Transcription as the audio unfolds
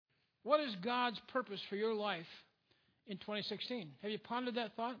What is God's purpose for your life in 2016? Have you pondered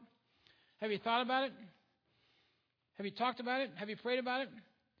that thought? Have you thought about it? Have you talked about it? Have you prayed about it? Do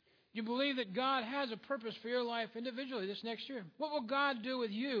you believe that God has a purpose for your life individually this next year? What will God do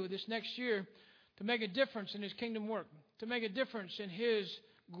with you this next year to make a difference in His kingdom work, to make a difference in His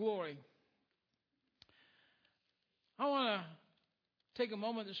glory? I want to take a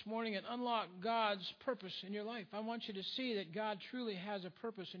moment this morning and unlock God's purpose in your life. I want you to see that God truly has a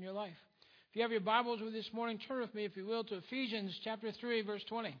purpose in your life. If you have your Bibles with you this morning, turn with me, if you will, to Ephesians chapter 3, verse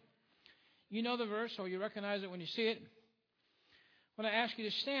 20. You know the verse, or you recognize it when you see it. I want to ask you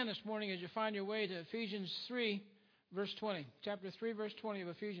to stand this morning as you find your way to Ephesians 3, verse 20. Chapter 3, verse 20 of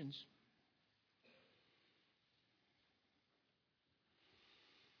Ephesians.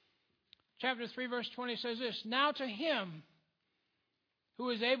 Chapter 3, verse 20 says this, "Now to Him who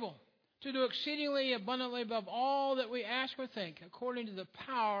is able to do exceedingly abundantly above all that we ask or think, according to the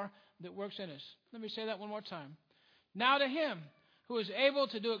power that works in us." Let me say that one more time. Now to Him who is able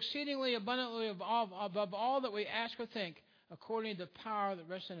to do exceedingly abundantly above all that we ask or think, according to the power that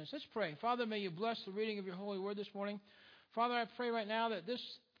rests in us. Let's pray. Father, may you bless the reading of your holy word this morning. Father, I pray right now that this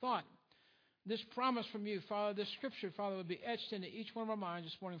thought, this promise from you, Father, this scripture, Father, would be etched into each one of our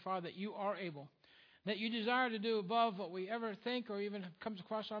minds this morning, Father, that you are able, that you desire to do above what we ever think or even comes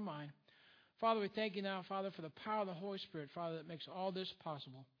across our mind. Father, we thank you now, Father, for the power of the Holy Spirit, Father, that makes all this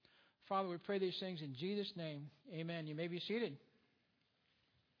possible. Father, we pray these things in Jesus' name. Amen. You may be seated.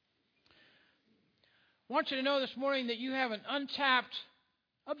 I want you to know this morning that you have an untapped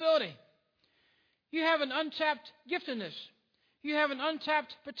ability. You have an untapped giftedness. You have an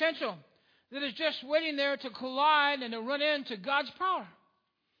untapped potential that is just waiting there to collide and to run into God's power.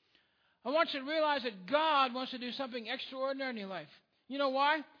 I want you to realize that God wants to do something extraordinary in your life. You know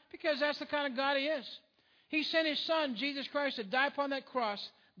why? Because that's the kind of God He is. He sent His Son, Jesus Christ, to die upon that cross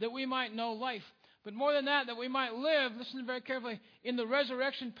that we might know life. But more than that we might live, listen very carefully, in the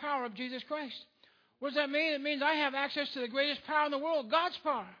resurrection power of Jesus Christ. What does that mean? It means I have access to the greatest power in the world, God's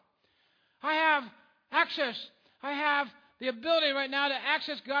power. I have access. I have the ability right now to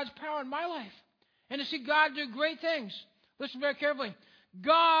access God's power in my life and to see God do great things. Listen very carefully.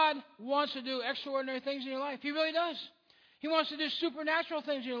 God wants to do extraordinary things in your life. He really does. He wants to do supernatural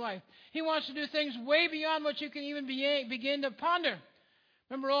things in your life. He wants to do things way beyond what you can even begin to ponder.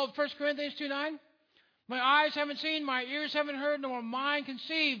 Remember old 1 Corinthians 2:9? My eyes haven't seen, my ears haven't heard, nor mind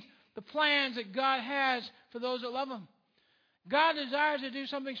conceived the plans that God has for those that love Him. God desires to do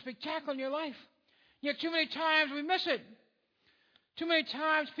something spectacular in your life. Yet too many times we miss it. Too many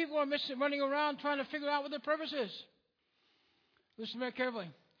times people are running around trying to figure out what their purpose is. Listen very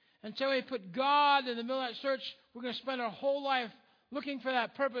carefully. Until we put God in the middle of that search, we're going to spend our whole life looking for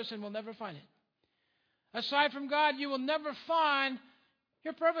that purpose and we'll never find it. Aside from God, you will never find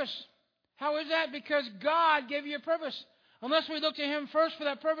your purpose. How is that? Because God gave you your purpose. Unless we look to Him first for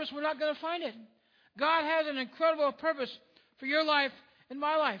that purpose, we're not going to find it. God has an incredible purpose for your life and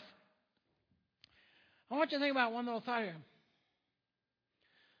my life. I want you to think about one little thought here.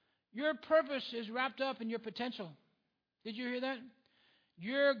 Your purpose is wrapped up in your potential. Did you hear that?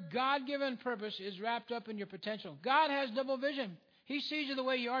 Your God-given purpose is wrapped up in your potential. God has double vision. He sees you the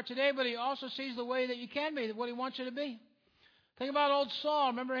way you are today, but He also sees the way that you can be, what He wants you to be. Think about old Saul.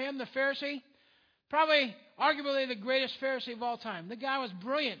 Remember him, the Pharisee? Probably, arguably, the greatest Pharisee of all time. The guy was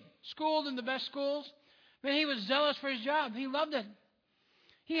brilliant, schooled in the best schools. Man, he was zealous for his job. He loved it.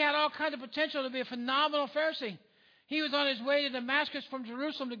 He had all kinds of potential to be a phenomenal Pharisee. He was on his way to Damascus from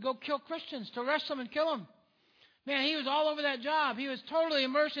Jerusalem to go kill Christians, to arrest them and kill them. Man, he was all over that job. He was totally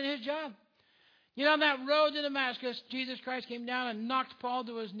immersed in his job. You know, on that road to Damascus, Jesus Christ came down and knocked Paul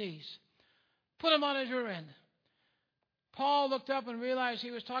to his knees, put him on his rear end. Paul looked up and realized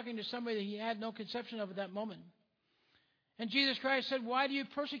he was talking to somebody that he had no conception of at that moment. And Jesus Christ said, "Why do you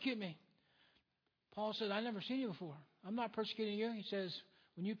persecute me?" Paul said, "I've never seen you before. I'm not persecuting you." He says,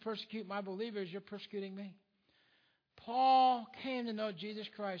 "When you persecute my believers, you're persecuting me." Paul came to know Jesus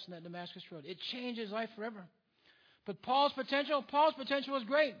Christ on that Damascus road. It changed his life forever. But Paul's potential was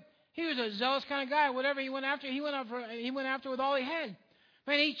great. He was a zealous kind of guy. Whatever he went after with all he had.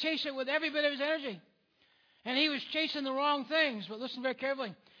 Man, he chased it with every bit of his energy. And he was chasing the wrong things. But listen very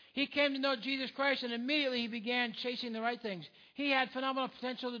carefully. He came to know Jesus Christ, and immediately he began chasing the right things. He had phenomenal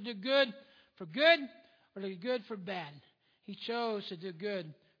potential to do good for good or to do good for bad. He chose to do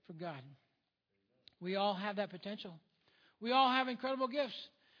good for God. We all have that potential. We all have incredible gifts.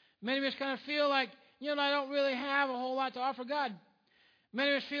 Many of us kind of feel like, I don't really have a whole lot to offer God.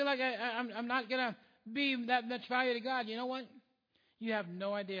 Many of us feel like I'm not going to be that much value to God. You know what? You have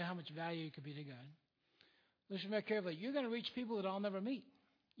no idea how much value you could be to God. Listen very carefully. You're going to reach people that I'll never meet.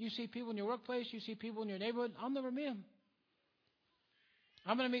 You see people in your workplace. You see people in your neighborhood. I'll never meet them.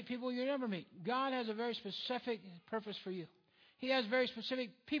 I'm going to meet people you never meet. God has a very specific purpose for you. He has very specific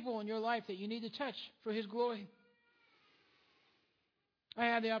people in your life that you need to touch for His glory. I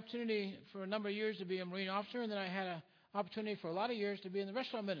had the opportunity for a number of years to be a Marine officer, and then I had an opportunity for a lot of years to be in the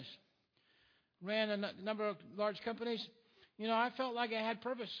restaurant business. Ran a number of large companies. I felt like I had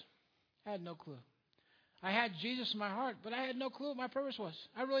purpose. I had no clue. I had Jesus in my heart, but I had no clue what my purpose was.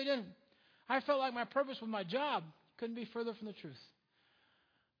 I really didn't. I felt like my purpose was my job. Couldn't be further from the truth.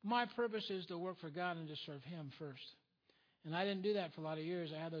 My purpose is to work for God and to serve Him first. And I didn't do that for a lot of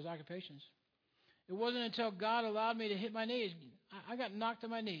years. I had those occupations. It wasn't until God allowed me to hit my knees. I got knocked on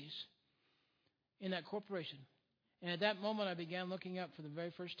my knees in that corporation. And at that moment, I began looking up for the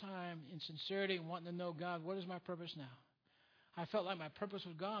very first time in sincerity and wanting to know, God, what is my purpose now? I felt like my purpose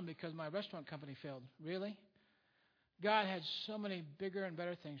was gone because my restaurant company failed. Really? God had so many bigger and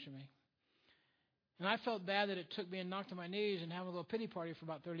better things for me. And I felt bad that it took me and knocked on my knees and having a little pity party for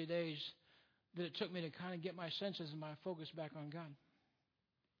about 30 days, that it took me to kind of get my senses and my focus back on God.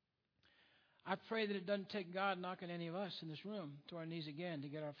 I pray that it doesn't take God knocking any of us in this room to our knees again to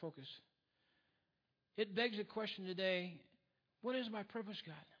get our focus. It begs the question today, what is my purpose,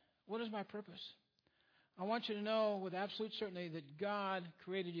 God? What is my purpose? I want you to know with absolute certainty that God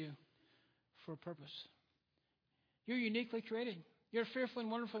created you for a purpose. You're uniquely created. You're fearfully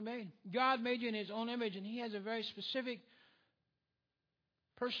and wonderfully made. God made you in His own image, and He has a very specific,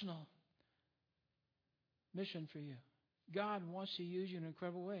 personal mission for you. God wants to use you in an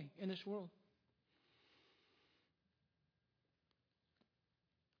incredible way in this world.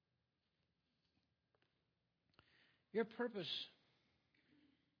 Your purpose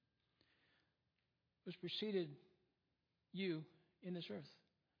was preceded you in this earth.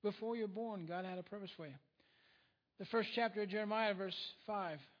 Before you were born, God had a purpose for you. The first chapter of Jeremiah, verse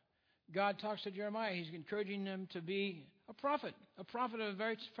 5, God talks to Jeremiah. He's encouraging him to be a prophet of a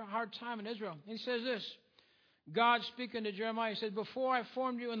very hard time in Israel. And he says this, God speaking to Jeremiah, He said, before I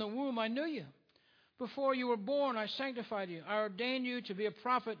formed you in the womb, I knew you. Before you were born, I sanctified you. I ordained you to be a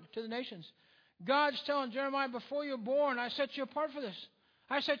prophet to the nations. God's telling Jeremiah, before you were born, I set you apart for this.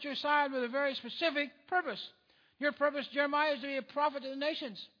 I set you aside with a very specific purpose. Your purpose, Jeremiah, is to be a prophet to the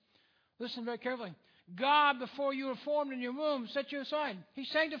nations. Listen very carefully. God, before you were formed in your womb, set you aside. He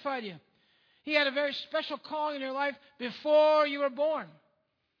sanctified you. He had a very special calling in your life before you were born.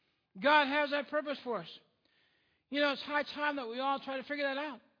 God has that purpose for us. It's high time that we all try to figure that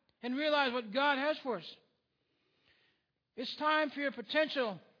out and realize what God has for us. It's time for your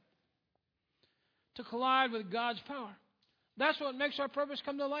potential to collide with God's power. That's what makes our purpose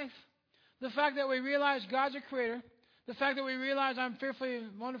come to life. The fact that we realize God's a creator. The fact that we realize I'm fearfully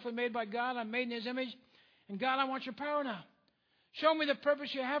and wonderfully made by God. I'm made in His image. And God, I want your power now. Show me the purpose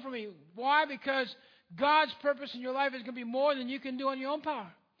you have for me. Why? Because God's purpose in your life is going to be more than you can do on your own power.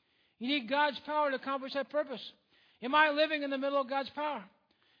 You need God's power to accomplish that purpose. Am I living in the middle of God's power?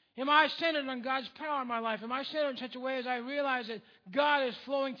 Am I centered on God's power in my life? Am I centered in such a way as I realize that God is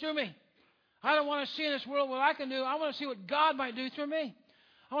flowing through me? I don't want to see in this world what I can do. I want to see what God might do through me.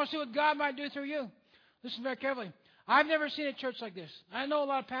 I want to see what God might do through you. Listen very carefully. I've never seen a church like this. I know a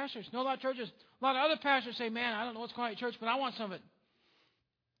lot of pastors, know a lot of churches. A lot of other pastors say, man, I don't know what's going on at church, but I want some of it.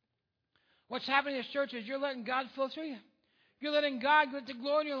 What's happening in this church is you're letting God flow through you. You're letting God get the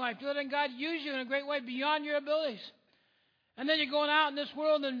glory in your life. You're letting God use you in a great way beyond your abilities. And then you're going out in this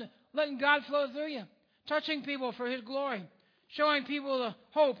world and letting God flow through you, touching people for His glory, showing people the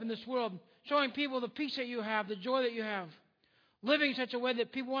hope in this world, showing people the peace that you have, the joy that you have, living in such a way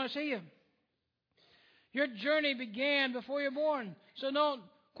that people want to see you. Your journey began before you're born. So don't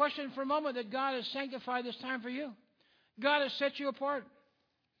question for a moment that God has sanctified this time for you. God has set you apart.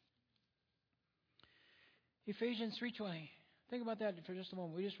 Ephesians 3:20. Think about that for just a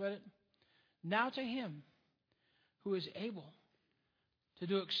moment. We just read it. Now to Him who is able to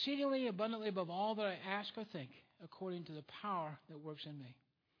do exceedingly abundantly above all that I ask or think, according to the power that works in me.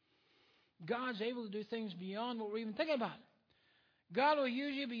 God's able to do things beyond what we're even thinking about. God will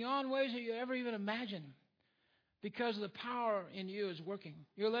use you beyond ways that you ever even imagine because the power in you is working.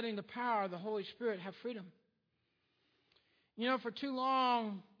 You're letting the power of the Holy Spirit have freedom. For too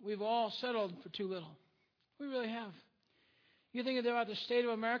long, we've all settled for too little. We really have. You think about the state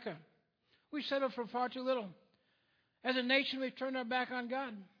of America. We've settled for far too little. As a nation, we've turned our back on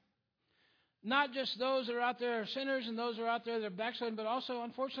God. Not just those that are out there sinners and those that are out there that are backsliding, but also,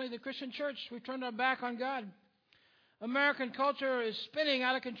 unfortunately, the Christian church. We've turned our back on God. American culture is spinning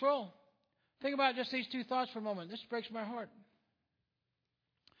out of control. Think about just these two thoughts for a moment. This breaks my heart.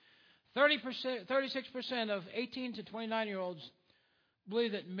 36% of 18 to 29-year-olds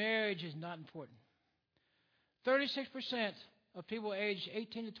believe that marriage is not important. 36% of people aged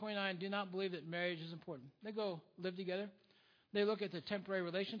 18 to 29 do not believe that marriage is important. They go live together. They look at the temporary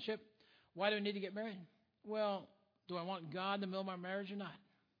relationship. Why do we need to get married? Well, do I want God in the middle of my marriage or not?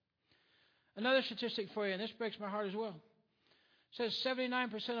 Another statistic for you, and this breaks my heart as well. It says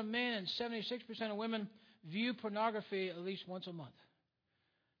 79% of men and 76% of women view pornography at least once a month.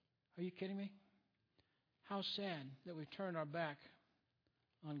 Are you kidding me? How sad that we've turned our back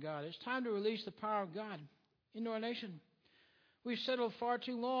on God. It's time to release the power of God into our nation. We've settled far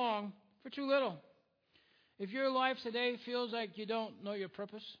too long for too little. If your life today feels like you don't know your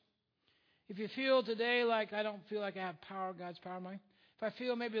purpose, if you feel today like I don't feel like I have power, God's power in me, if I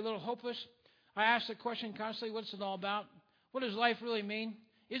feel maybe a little hopeless, I ask the question constantly, what's it all about? What does life really mean?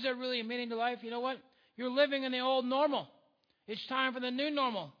 Is there really a meaning to life? You know what? You're living in the old normal. It's time for the new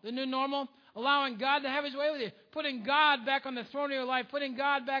normal. The new normal, allowing God to have His way with you. Putting God back on the throne of your life. Putting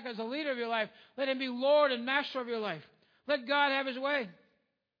God back as the leader of your life. Let Him be Lord and Master of your life. Let God have His way.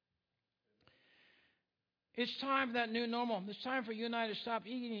 It's time for that new normal. It's time for you and I to stop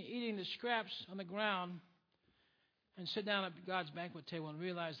eating the scraps on the ground and sit down at God's banquet table and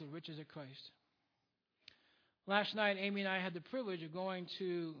realize the riches of Christ. Last night, Amy and I had the privilege of going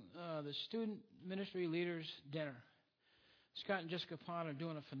to the Student Ministry Leaders Dinner. Scott and Jessica Pond are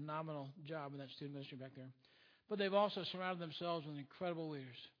doing a phenomenal job in that student ministry back there. But they've also surrounded themselves with incredible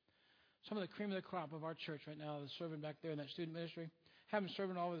leaders. Some of the cream of the crop of our church right now is serving back there in that student ministry. Haven't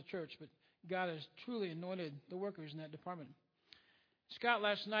served all over the church, but God has truly anointed the workers in that department. Scott,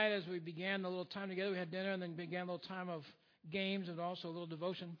 last night, as we began the little time together, we had dinner and then began a little time of games and also a little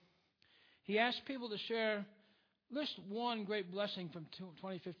devotion. He asked people to share, list one great blessing from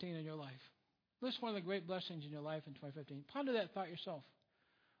 2015 in your life. List one of the great blessings in your life in 2015. Ponder that thought yourself.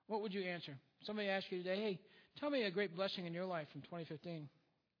 What would you answer? Somebody asked you today, hey, tell me a great blessing in your life from 2015.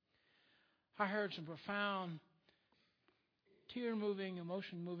 I heard some profound, tear-moving,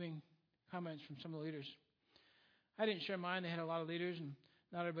 emotion-moving comments from some of the leaders. I didn't share mine. They had a lot of leaders, and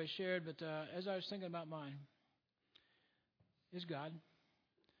not everybody shared. But as I was thinking about mine, is God.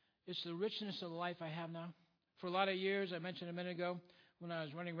 It's the richness of the life I have now. For a lot of years, I mentioned a minute ago, when I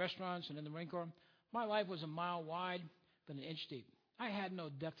was running restaurants and in the Marine Corps, my life was a mile wide but an inch deep. I had no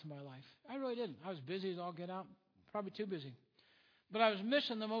depth to my life. I really didn't. I was busy as all get out, probably too busy. But I was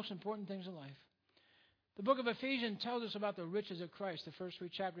missing the most important things in life. The book of Ephesians tells us about the riches of Christ. The first 3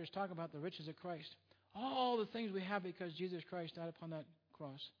 chapters talk about the riches of Christ. All the things we have because Jesus Christ died upon that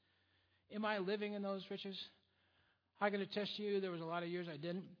cross. Am I living in those riches? I can attest to you there was a lot of years I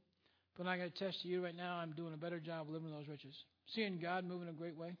didn't. But I can attest to you right now I'm doing a better job living in those riches. Seeing God move in a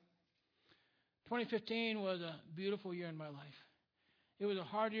great way. 2015 was a beautiful year in my life. It was a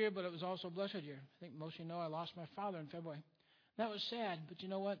hard year, but it was also a blessed year. I think most of you know I lost my father in February. That was sad, but you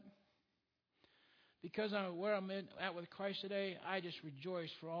know what? Because I'm where I'm at with Christ today, I just rejoice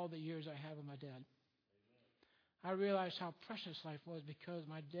for all the years I have with my dad. I realized how precious life was because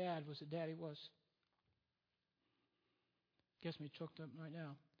my dad was the dad he was. Gets me choked up right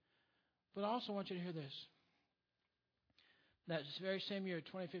now. But I also want you to hear this. That very same year,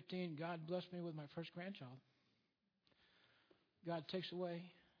 2015, God blessed me with my first grandchild. God takes away,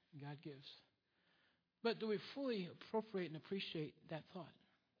 and God gives. But do we fully appropriate and appreciate that thought?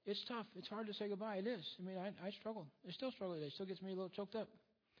 It's tough. It's hard to say goodbye. It is. I mean, I struggle. I still struggle today. It still gets me a little choked up.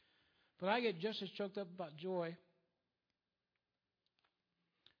 But I get just as choked up about joy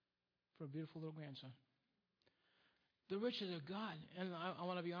for a beautiful little grandson. The riches of God. And I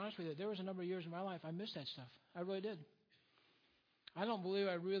want to be honest with you. There was a number of years in my life I missed that stuff. I really did. I don't believe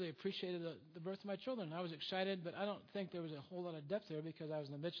I really appreciated the birth of my children. I was excited, but I don't think there was a whole lot of depth there because I was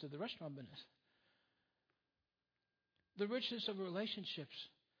in the midst of the restaurant business. The richness of relationships.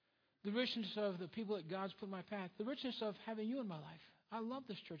 The richness of the people that God's put in my path. The richness of having you in my life. I love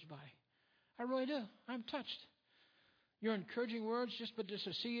this church body. I really do. I'm touched. Your encouraging words, just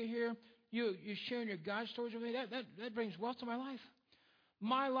to see you here, you sharing your God stories with me, that brings wealth to my life.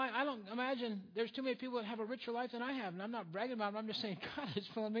 My life, I don't imagine there's too many people that have a richer life than I have, and I'm not bragging about it. I'm just saying God is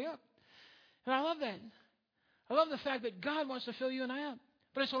filling me up. And I love that. I love the fact that God wants to fill you and I up.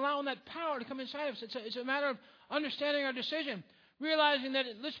 But it's allowing that power to come inside of us. It's a matter of understanding our decision, realizing that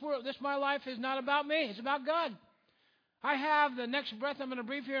my life is not about me. It's about God. I have the next breath I'm going to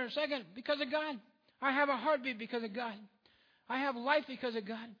breathe here in a second because of God. I have a heartbeat because of God. I have life because of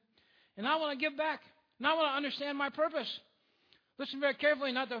God. And I want to give back. And I want to understand my purpose. Listen very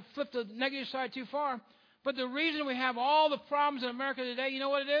carefully, not to flip the negative side too far. But the reason we have all the problems in America today, you know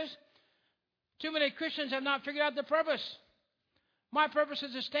what it is? Too many Christians have not figured out their purpose. My purpose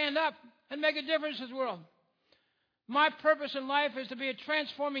is to stand up and make a difference in this world. My purpose in life is to be a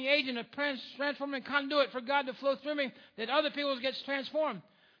transforming agent, a transforming conduit for God to flow through me, that other people get transformed.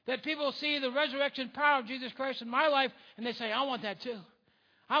 That people see the resurrection power of Jesus Christ in my life, and they say, I want that too.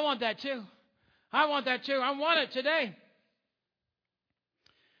 I want that too. I want that too. I want it today.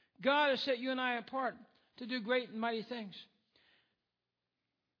 God has set you and I apart to do great and mighty things.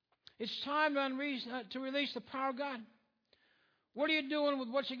 It's time to release the power of God. What are you doing with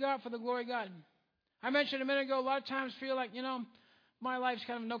what you got for the glory of God? I mentioned a minute ago, a lot of times feel like, my life's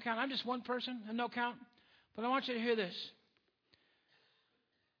kind of no count. I'm just one person, a no count. But I want you to hear this.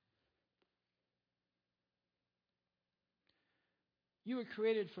 You were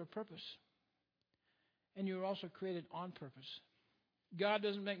created for a purpose. And you were also created on purpose. God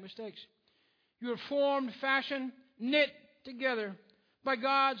doesn't make mistakes. You were formed, fashioned, knit together by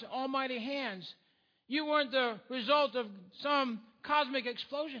God's almighty hands. You weren't the result of some cosmic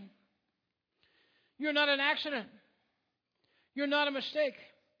explosion. You're not an accident. You're not a mistake.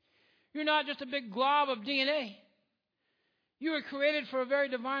 You're not just a big glob of DNA. You were created for a very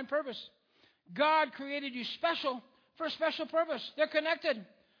divine purpose. God created you special for a special purpose. They're connected.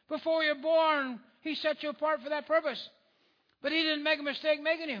 Before you're born, He set you apart for that purpose. But He didn't make a mistake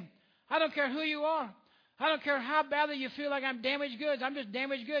making you. I don't care who you are. I don't care how badly you feel like I'm damaged goods. I'm just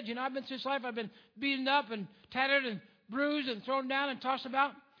damaged goods. I've been through this life. I've been beaten up and tattered and bruised and thrown down and tossed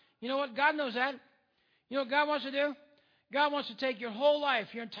about. You know what? God knows that. You know what God wants to do? God wants to take your whole life,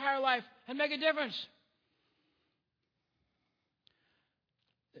 your entire life, and make a difference.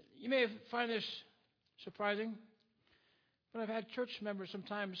 You may find this surprising, but I've had church members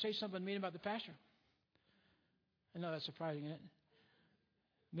sometimes say something mean about the pastor. I know that's surprising, isn't it?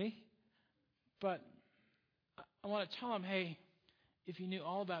 Me? But I want to tell them, hey, if you knew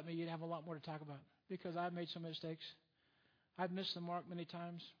all about me, you'd have a lot more to talk about, because I've made some mistakes. I've missed the mark many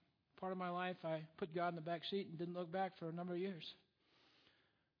times. Part of my life, I put God in the back seat and didn't look back for a number of years.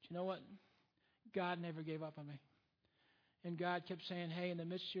 But you know what? God never gave up on me. And God kept saying, hey, in the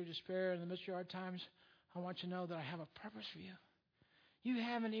midst of your despair, in the midst of your hard times, I want you to know that I have a purpose for you. You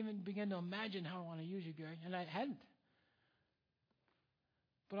haven't even begun to imagine how I want to use you, Gary. And I hadn't.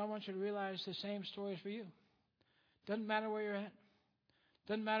 But I want you to realize the same story is for you. Doesn't matter where you're at.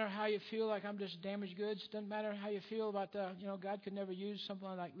 Doesn't matter how you feel like I'm just damaged goods. Doesn't matter how you feel about God could never use something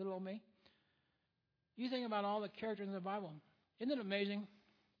like little old me. You think about all the characters in the Bible. Isn't it amazing?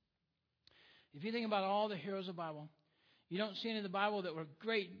 If you think about all the heroes of the Bible, you don't see any of the Bible that were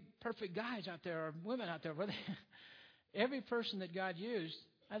great, perfect guys out there or women out there. Every person that God used,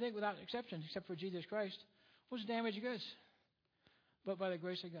 I think without exception, except for Jesus Christ, was damaged goods. But by the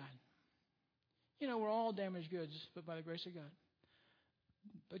grace of God. We're all damaged goods, but by the grace of God.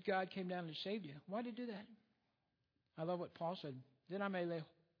 But God came down and saved you. Why did He do that? I love what Paul said. Then I may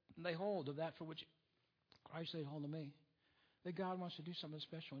lay hold of that for which Christ laid hold of me. That God wants to do something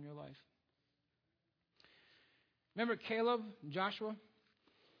special in your life. Remember Caleb and Joshua?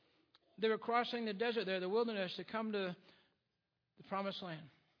 They were crossing the desert there, the wilderness, to come to the promised land.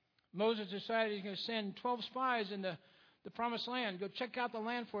 Moses decided he's going to send 12 spies into the promised land. Go check out the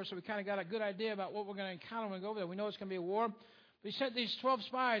land for us, so we kind of got a good idea about what we're going to encounter when we go over there. We know it's going to be a war. But he sent these 12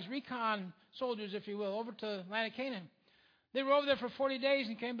 spies, recon soldiers, if you will, over to the land of Canaan. They were over there for 40 days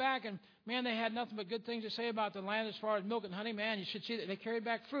and came back, and man, they had nothing but good things to say about the land as far as milk and honey. Man, you should see that. They carried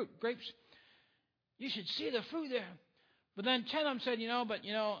back fruit, grapes. You should see the fruit there. But then 10 of them said,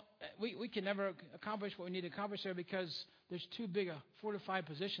 we can never accomplish what we need to accomplish there, because there's too big a fortified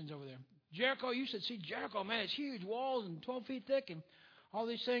positions over there. Jericho, you should see Jericho. Man, it's huge, walls and 12 feet thick and all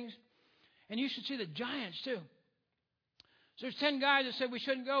these things. And you should see the giants too. So there's 10 guys that said we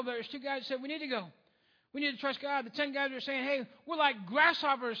shouldn't go, but there's 2 guys that said we need to go. We need to trust God. The 10 guys were saying, hey, we're like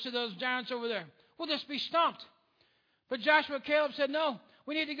grasshoppers to those giants over there. We'll just be stomped. But Joshua and Caleb said, no,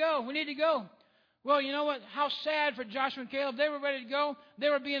 we need to go. We need to go. Well, you know what? How sad for Joshua and Caleb. They were ready to go. They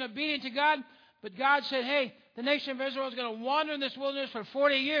were being obedient to God. But God said, hey, the nation of Israel is going to wander in this wilderness for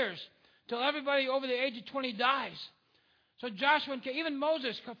 40 years till everybody over the age of 20 dies. So Joshua and Caleb, even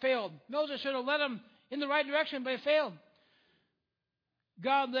Moses failed. Moses should have led them in the right direction, but he failed.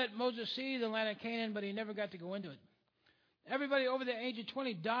 God let Moses see the land of Canaan, but he never got to go into it. Everybody over the age of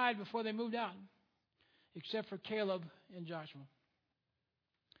 20 died before they moved out, except for Caleb and Joshua.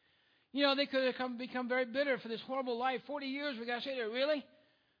 They could have become very bitter for this horrible life. 40 years, we got to sit there, really?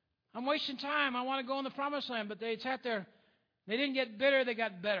 I'm wasting time. I want to go in the promised land. But they sat there. They didn't get bitter. They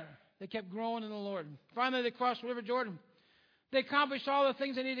got better. They kept growing in the Lord. Finally, they crossed the River Jordan. They accomplished all the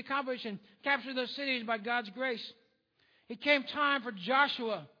things they needed to accomplish and captured those cities by God's grace. It came time for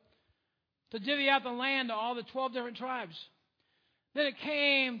Joshua to divvy out the land to all the 12 different tribes. Then it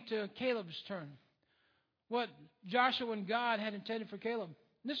came to Caleb's turn. What Joshua and God had intended for Caleb.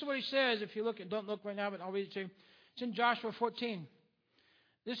 And this is what he says. If you look, don't look right now, but I'll read it to you. It's in Joshua 14.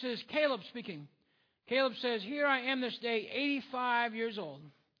 This is Caleb speaking. Caleb says, "Here I am this day, 85 years old.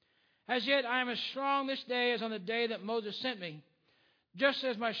 As yet I am as strong this day as on the day that Moses sent me. Just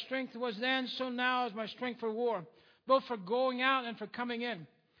as my strength was then, so now is my strength for war, both for going out and for coming in." And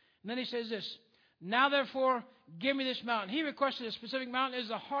then he says this, "Now therefore, give me this mountain." He requested a specific mountain as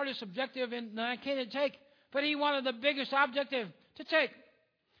the hardest objective in Canaan to take, but he wanted the biggest objective to take.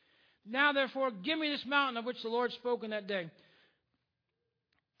 "Now therefore, give me this mountain of which the Lord spoke in that day."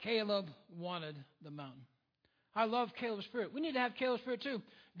 Caleb wanted the mountain. I love Caleb's spirit. We need to have Caleb's spirit too.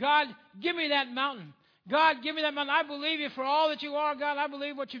 God, give me that mountain. God, give me that mountain. I believe you for all that you are, God. I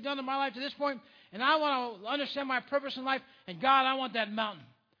believe what you've done in my life to this point, and I want to understand my purpose in life. And God, I want that mountain.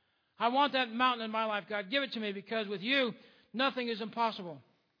 I want that mountain in my life, God. Give it to me, because with you, nothing is impossible.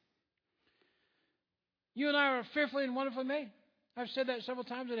 You and I are fearfully and wonderfully made. I've said that several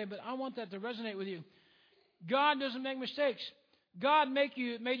times today, but I want that to resonate with you. God doesn't make mistakes. God made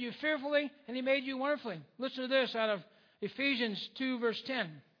you fearfully, and He made you wonderfully. Listen to this out of Ephesians 2, verse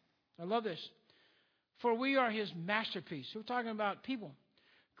 10. I love this. "For we are His masterpiece." We're talking about people.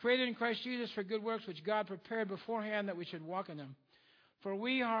 "Created in Christ Jesus for good works, which God prepared beforehand that we should walk in them. For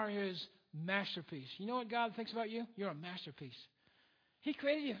we are His masterpiece." You know what God thinks about you? You're a masterpiece. He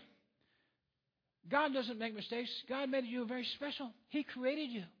created you. God doesn't make mistakes. God made you very special. He created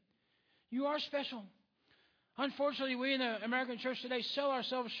you. You are special. Unfortunately, we in the American church today sell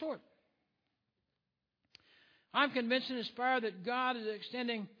ourselves short. I'm convinced and inspired that God is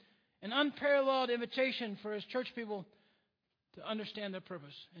extending an unparalleled invitation for His church people to understand their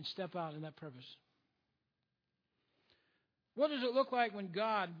purpose and step out in that purpose. What does it look like when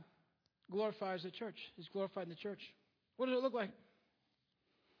God glorifies the church, is glorified in the church? What does it look like?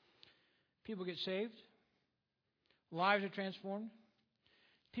 People get saved. Lives are transformed.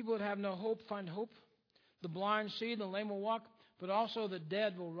 People that have no hope find hope. The blind see, the lame will walk, but also the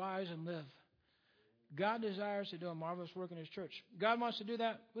dead will rise and live. God desires to do a marvelous work in His church. God wants to do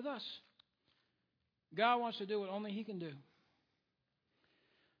that with us. God wants to do what only He can do.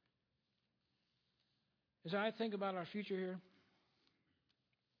 As I think about our future here,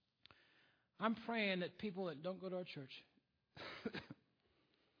 I'm praying that people that don't go to our church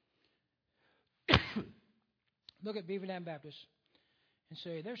look at Beaver Dam Baptist and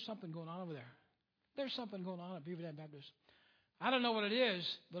say, "There's something going on over there. There's something going on at Beaver Dam Baptist. I don't know what it is,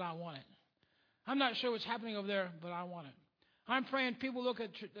 but I want it. I'm not sure what's happening over there, but I want it." I'm praying people look at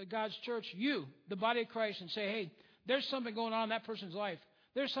God's church, you, the body of Christ, and say, "Hey, there's something going on in that person's life.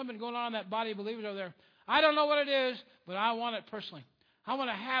 There's something going on in that body of believers over there. I don't know what it is, but I want it personally. I want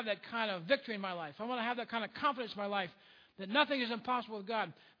to have that kind of victory in my life. I want to have that kind of confidence in my life that nothing is impossible with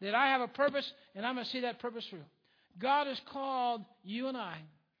God, that I have a purpose, and I'm going to see that purpose through." God has called you and I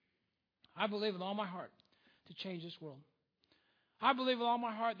believe with all my heart, to change this world. I believe with all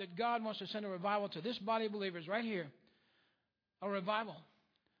my heart that God wants to send a revival to this body of believers right here. A revival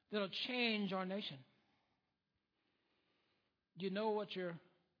that will change our nation. Do you know what your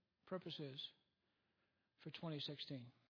purpose is for 2016?